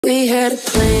We had a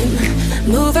plan,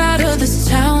 move out of this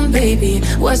town, baby,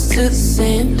 west to the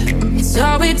sand. It's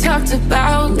all we talked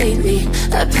about lately.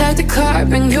 I packed a car,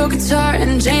 bring your guitar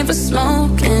and Jane for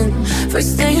smoking.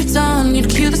 First thing at dawn, you'd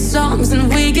cue the songs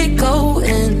and we get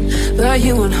going. But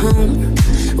you went home,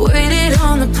 waited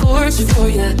on the porch for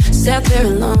you, sat there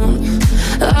alone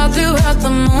all throughout the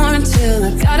morning till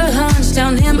I got a hunch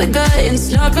down in my gut and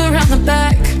snuck around the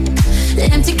back.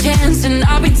 Empty cans and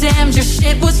I'll be damned, your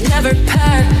shit was never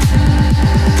packed.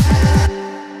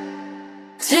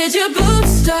 Did your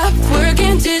boobs stop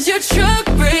working? Did your truck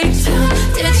break down?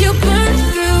 Did you burn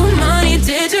through money?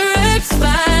 Did your ex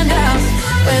find out?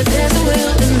 Where there's a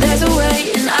will and there's a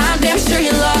way, and I'm damn sure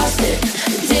you lost it.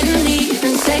 Didn't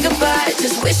even say goodbye,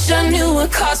 just wish I knew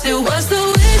what cost it. Was the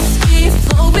whiskey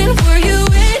flowing? Were you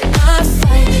in a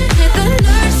fight? Did the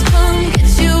nurse come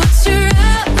get you? What's your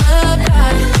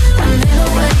alibi? I'm in a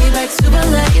way back to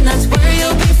LA, and that's where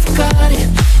you'll be forgotten.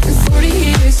 In 40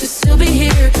 years to still be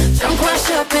here, drunk,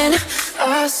 washed up in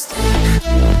Austin.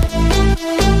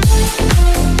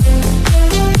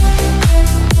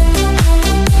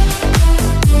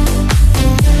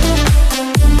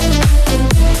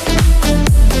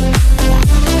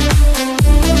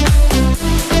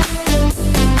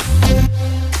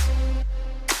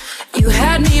 You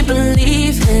had me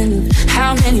believing.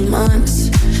 How many months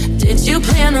did you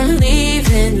plan on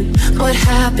leaving? What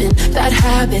happened? Bad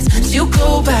habits. Did you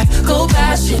go back, go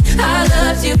bashing? I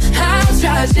loved you, how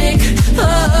tragic.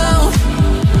 Oh,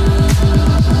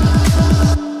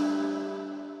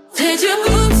 did your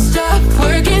boobs stop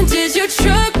working? Did your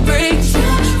truck break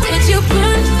down? Did you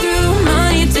burn through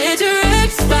money? Did your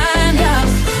ex find out?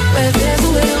 Where there's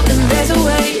a will and there's a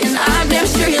way, and I'm damn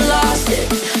sure you lost it.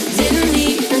 Didn't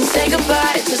even say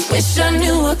goodbye, just wish I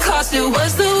knew what cost it.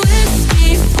 Was the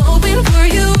whiskey flowing? Were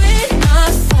you in a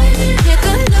fight? Did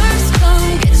the nurse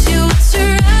come get you? What's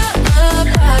your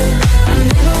alibi? I'm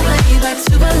in a way back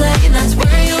to LA, and that's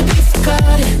where you'll be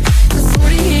forgotten. In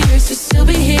 40 years to still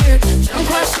be here, drunk,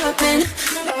 washed up in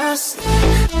Austin.